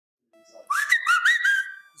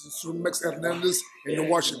This is Max Hernandez, and you're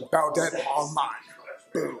watching About That Online.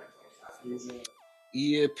 Boom.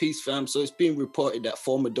 Yeah, peace, fam. So it's being reported that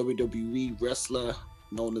former WWE wrestler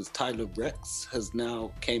known as Tyler REKS has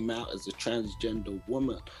now came out as a transgender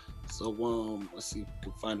woman. So let's see if we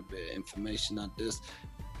can find a bit of information on this.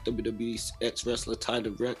 WWE ex-wrestler Tyler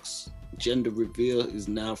REKS gender reveal is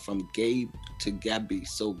now from Gabe to Gabby.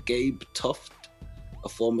 So Gabe Tuft, a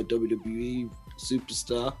former WWE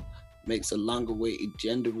superstar, makes a long-awaited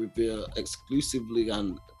gender reveal exclusively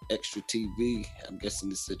on Extra TV. I'm guessing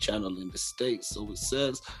it's a channel in the States. So it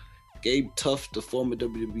says, Gabe Tuft, the former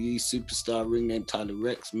WWE superstar ring named Tyler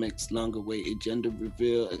REKS, makes long-awaited gender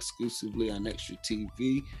reveal exclusively on Extra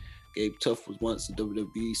TV. Gabe Tuft was once a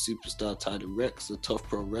WWE superstar. Tyler REKS, a tough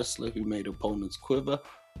pro wrestler who made opponents quiver.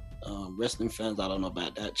 Wrestling fans, I don't know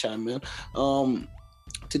about that, chime in.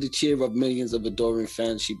 To the cheer of millions of adoring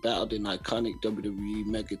fans, she battled in iconic WWE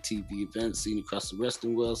mega TV events seen across the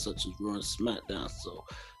wrestling world, such as Raw and SmackDown. So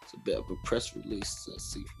it's a bit of a press release.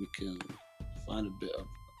 Let's see if we can find a bit of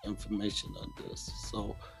information on this.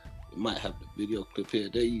 So we might have the video clip here.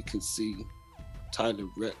 There you can see Tyler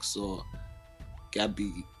REKS, or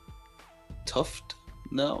Gabby Tuft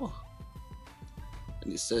now.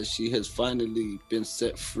 And it says she has finally been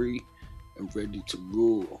set free and ready to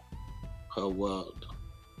rule her world.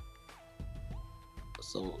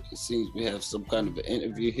 So it seems we have some kind of an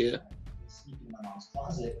interview here. Sneak in my mom's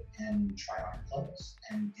closet and try on her clothes,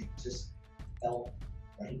 and it just felt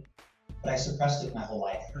right. But I suppressed it my whole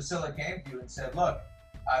life. Priscilla came to you and said, look,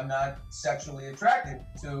 I'm not sexually attracted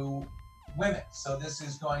to women, so this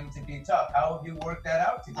is going to be tough. How have you worked that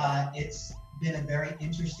out together? It's been a very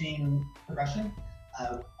interesting progression.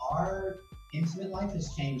 Our intimate life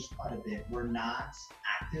has changed quite a bit. We're not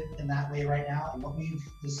active in that way right now, and what we've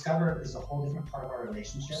discovered is a whole different part of our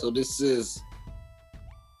relationship. So this is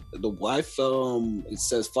the wife. It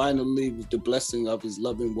says, finally, with the blessing of his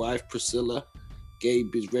loving wife, Priscilla,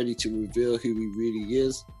 Gabe is ready to reveal who he really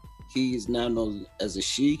is. He is now known as a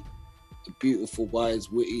she, a beautiful, wise,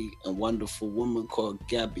 witty, and wonderful woman called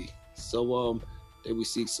Gabby. So there we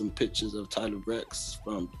see some pictures of Tyler REKS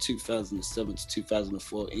from 2007 to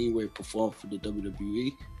 2014, where he performed for the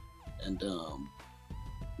WWE, and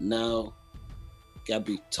now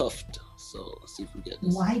Gabby Tuft. So let's see if we get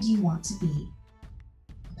this. Why do you want to be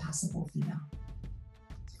a passable female?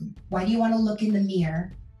 Why do you want to look in the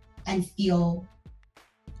mirror and feel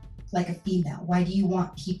like a female? Why do you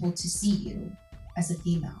want people to see you as a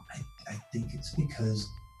female? I think it's because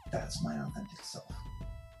that's my authentic self.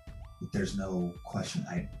 There's no question.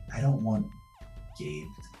 I don't want Gabe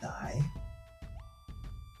to die,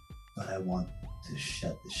 but I want to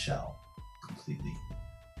shed the shell completely.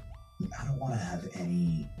 I don't want to have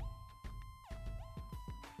any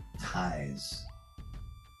ties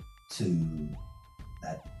to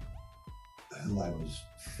that who I was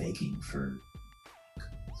faking for,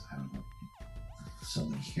 I don't know, so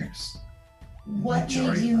many years. What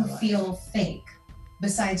made you feel fake?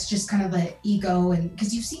 Besides just kind of the ego, and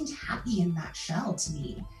because you seemed happy in that shell to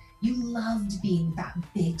me. You loved being that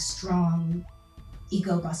big, strong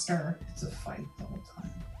ego buster. It's a fight the whole time.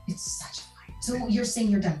 It's such a fight. So you're saying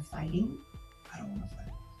you're done fighting? I don't want to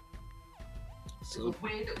fight. So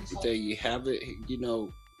there you have it. You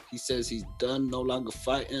know, he says he's done, no longer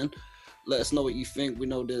fighting. Let us know what you think. We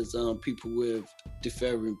know there's people with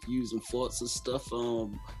differing views and thoughts and stuff.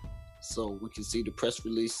 So we can see the press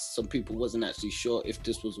release. Some people wasn't actually sure if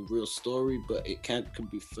this was a real story, but it can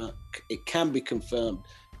be confirmed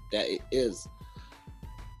that it is.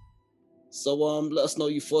 So let us know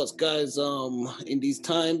your thoughts, guys. In these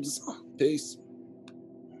times, peace.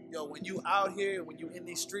 Yo, when you out here, when you in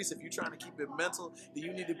these streets, if you're trying to keep it mental, then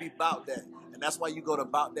you need to be about that. And that's why you go to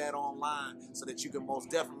About That Online, so that you can most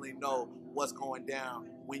definitely know what's going down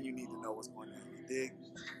when you need to know what's going down. You dig?